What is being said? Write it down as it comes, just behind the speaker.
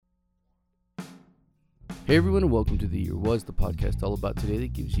Hey everyone, and welcome to The Year Was, the podcast all about today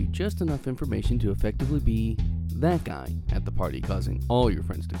that gives you just enough information to effectively be that guy at the party causing all your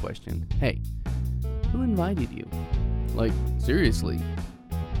friends to question, hey, who invited you? Like, seriously,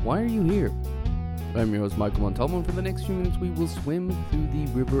 why are you here? I'm your host, Michael Montalvo, and for the next few minutes we will swim through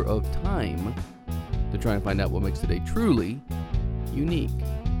the river of time to try and find out what makes today truly unique.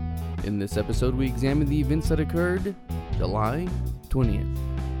 In this episode, we examine the events that occurred July 20th.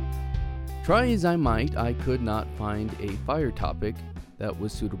 Try as I might, I could not find a fire topic that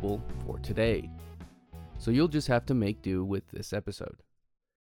was suitable for today. So you'll just have to make do with this episode.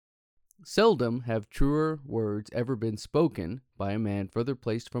 Seldom have truer words ever been spoken by a man further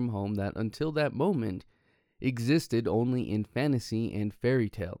placed from home that until that moment existed only in fantasy and fairy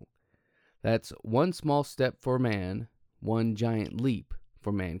tale. That's one small step for man, one giant leap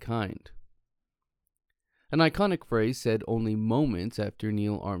for mankind. An iconic phrase said only moments after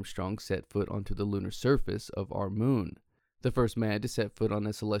Neil Armstrong set foot onto the lunar surface of our moon, the first man to set foot on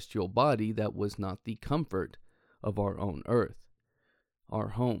a celestial body that was not the comfort of our own Earth, our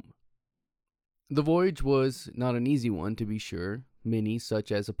home. The voyage was not an easy one, to be sure. Many,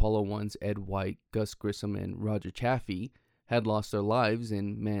 such as Apollo 1's Ed White, Gus Grissom, and Roger Chaffee, had lost their lives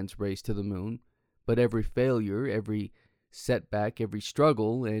in man's race to the moon, but every failure, every setback, every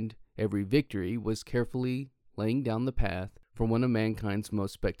struggle, and every victory was carefully laying down the path for one of mankind's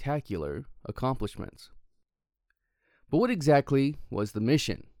most spectacular accomplishments. But what exactly was the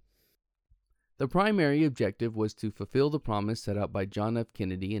mission? The primary objective was to fulfill the promise set out by John F.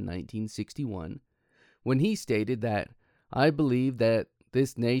 Kennedy in 1961, when he stated that, "I believe that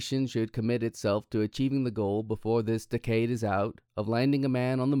this nation should commit itself to achieving the goal before this decade is out of landing a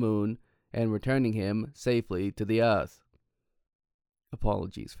man on the moon and returning him safely to the Earth."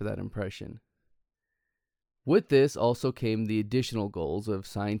 Apologies for that impression. With this also came the additional goals of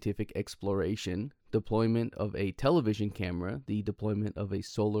scientific exploration, deployment of a television camera, the deployment of a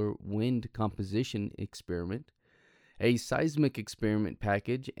solar wind composition experiment, a seismic experiment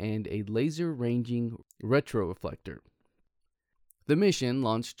package, and a laser-ranging retroreflector. The mission,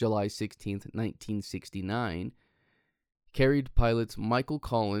 launched July 16, 1969, carried pilots Michael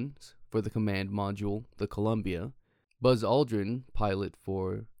Collins for the command module, the Columbia, Buzz Aldrin, pilot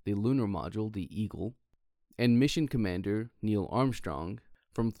for the lunar module, the Eagle, and mission commander Neil Armstrong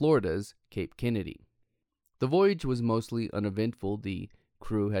from Florida's Cape Kennedy. The voyage was mostly uneventful. The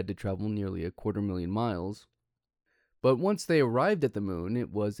crew had to travel nearly 250,000 miles. But once they arrived at the moon,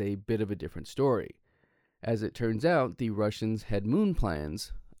 it was a bit of a different story. As it turns out, the Russians had moon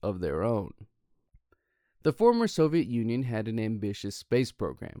plans of their own. The former Soviet Union had an ambitious space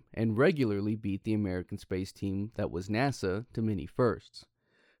program and regularly beat the American space team that was NASA to many firsts.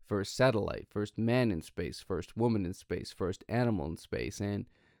 First satellite, first man in space, first woman in space, first animal in space, and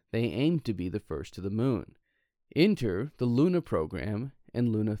they aimed to be the first to the moon. Enter the Luna program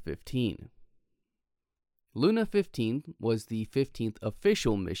and Luna 15. Luna 15 was the 15th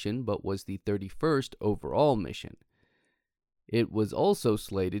official mission, but was the 31st overall mission. It was also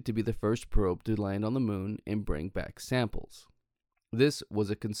slated to be the first probe to land on the moon and bring back samples. This was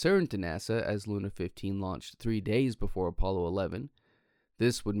a concern to NASA as Luna 15 launched 3 days before Apollo 11.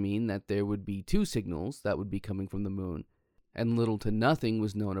 This would mean that there would be 2 signals that would be coming from the moon, and little to nothing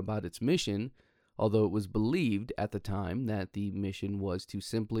was known about its mission, although it was believed at the time that the mission was to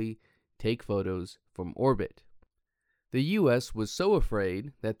simply take photos from orbit. The U.S. was so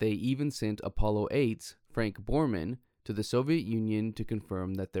afraid that they even sent Apollo 8's Frank Borman to the Soviet Union to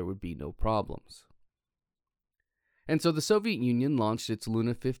confirm that there would be no problems. And so the Soviet Union launched its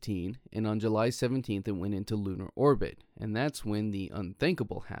Luna 15, and on July 17th it went into lunar orbit, and that's when the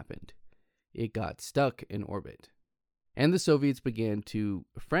unthinkable happened. It got stuck in orbit. And the Soviets began to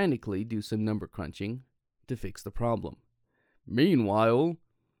frantically do some number crunching to fix the problem. Meanwhile,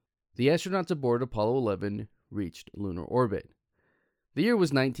 the astronauts aboard Apollo 11 reached lunar orbit. The year was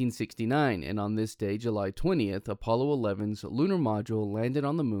 1969, and on this day, July 20th, Apollo 11's lunar module landed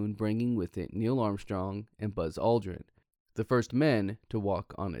on the moon, bringing with it Neil Armstrong and Buzz Aldrin, the first men to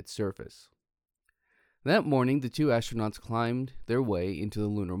walk on its surface. That morning, the 2 astronauts climbed their way into the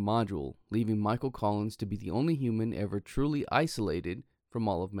lunar module, leaving Michael Collins to be the only human ever truly isolated from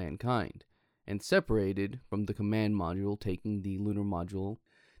all of mankind, and separated from the command module taking the lunar module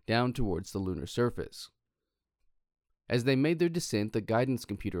down towards the lunar surface. As they made their descent, the guidance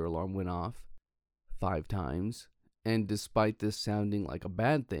computer alarm went off 5 times, and despite this sounding like a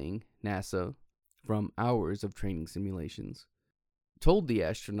bad thing, NASA, from hours of training simulations, told the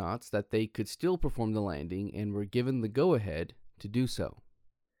astronauts that they could still perform the landing and were given the go-ahead to do so.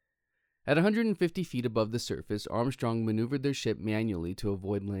 At 150 feet above the surface, Armstrong maneuvered their ship manually to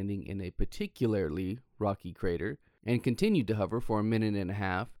avoid landing in a particularly rocky crater and continued to hover for a minute and a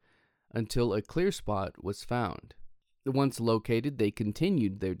half until a clear spot was found. Once located, they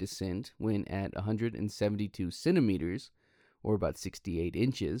continued their descent when at 172 centimeters, or about 68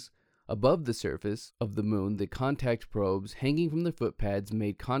 inches, above the surface of the moon, the contact probes hanging from the footpads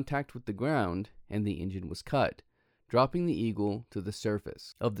made contact with the ground and the engine was cut, dropping the Eagle to the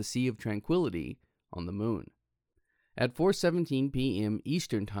surface of the Sea of Tranquility on the moon. At 4:17 p.m.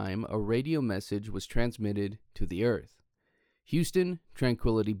 Eastern Time, a radio message was transmitted to the Earth. Houston,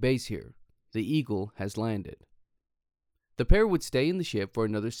 Tranquility Base here. The Eagle has landed. The pair would stay in the ship for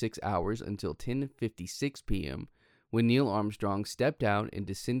another 6 hours until 10:56 p.m., when Neil Armstrong stepped out and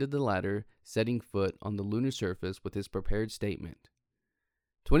descended the ladder, setting foot on the lunar surface with his prepared statement.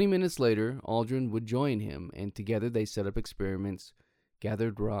 20 minutes later, Aldrin would join him, and together they set up experiments,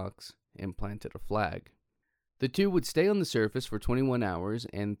 gathered rocks, and planted a flag. The two would stay on the surface for 21 hours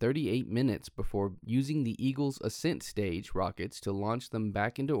and 38 minutes before using the Eagle's ascent stage rockets to launch them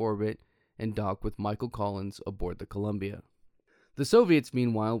back into orbit and dock with Michael Collins aboard the Columbia. The Soviets,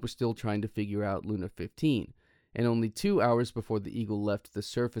 meanwhile, were still trying to figure out Luna 15, and only 2 hours before the Eagle left the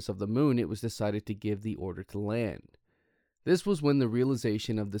surface of the moon, it was decided to give the order to land. This was when the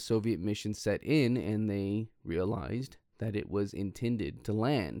realization of the Soviet mission set in, and they realized that it was intended to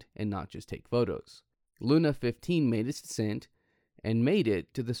land and not just take photos. Luna 15 made its descent and made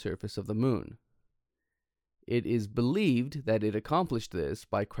it to the surface of the moon. It is believed that it accomplished this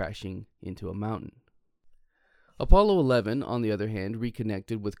by crashing into a mountain. Apollo 11, on the other hand,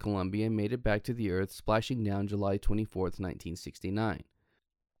 reconnected with Columbia and made it back to the Earth, splashing down July 24, 1969.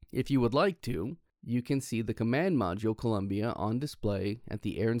 If you would like to, you can see the command module Columbia on display at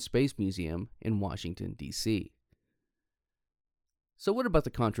the Air and Space Museum in Washington, D.C. So what about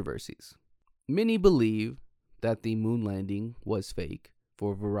the controversies? Many believe that the moon landing was fake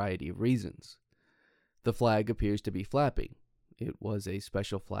for a variety of reasons. The flag appears to be flapping. It was a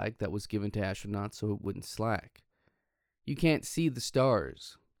special flag that was given to astronauts so it wouldn't slack. You can't see the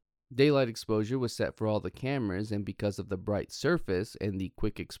stars. Daylight exposure was set for all the cameras, and because of the bright surface and the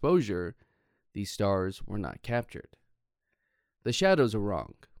quick exposure, these stars were not captured. The shadows are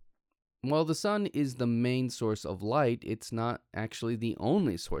wrong. While the sun is the main source of light, it's not actually the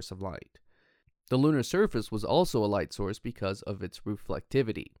only source of light. The lunar surface was also a light source because of its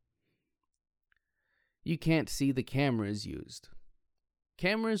reflectivity. You can't see the cameras used.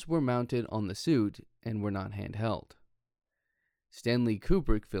 Cameras were mounted on the suit and were not handheld. Stanley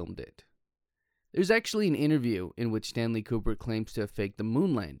Kubrick filmed it. There's actually an interview in which Stanley Kubrick claims to have faked the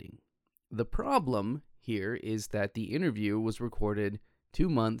moon landing. The problem here is that the interview was recorded 2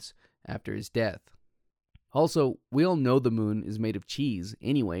 months after his death. Also, we all know the moon is made of cheese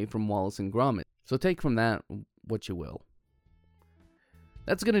anyway from Wallace and Gromit, so take from that what you will.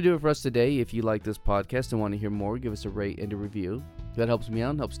 That's going to do it for us today. If you like this podcast and want to hear more, give us a rate and a review. That helps me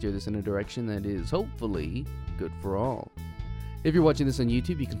out and helps steer this in a direction that is hopefully good for all. If you're watching this on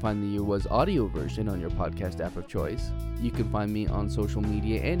YouTube, you can find the Year Was audio version on your podcast app of choice. You can find me on social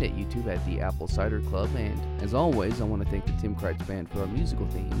media and at YouTube at the Apple Cider Club. And as always, I want to thank the Tim Kreitz Band for our musical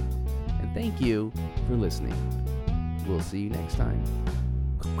theme. And thank you for listening. We'll see you next time.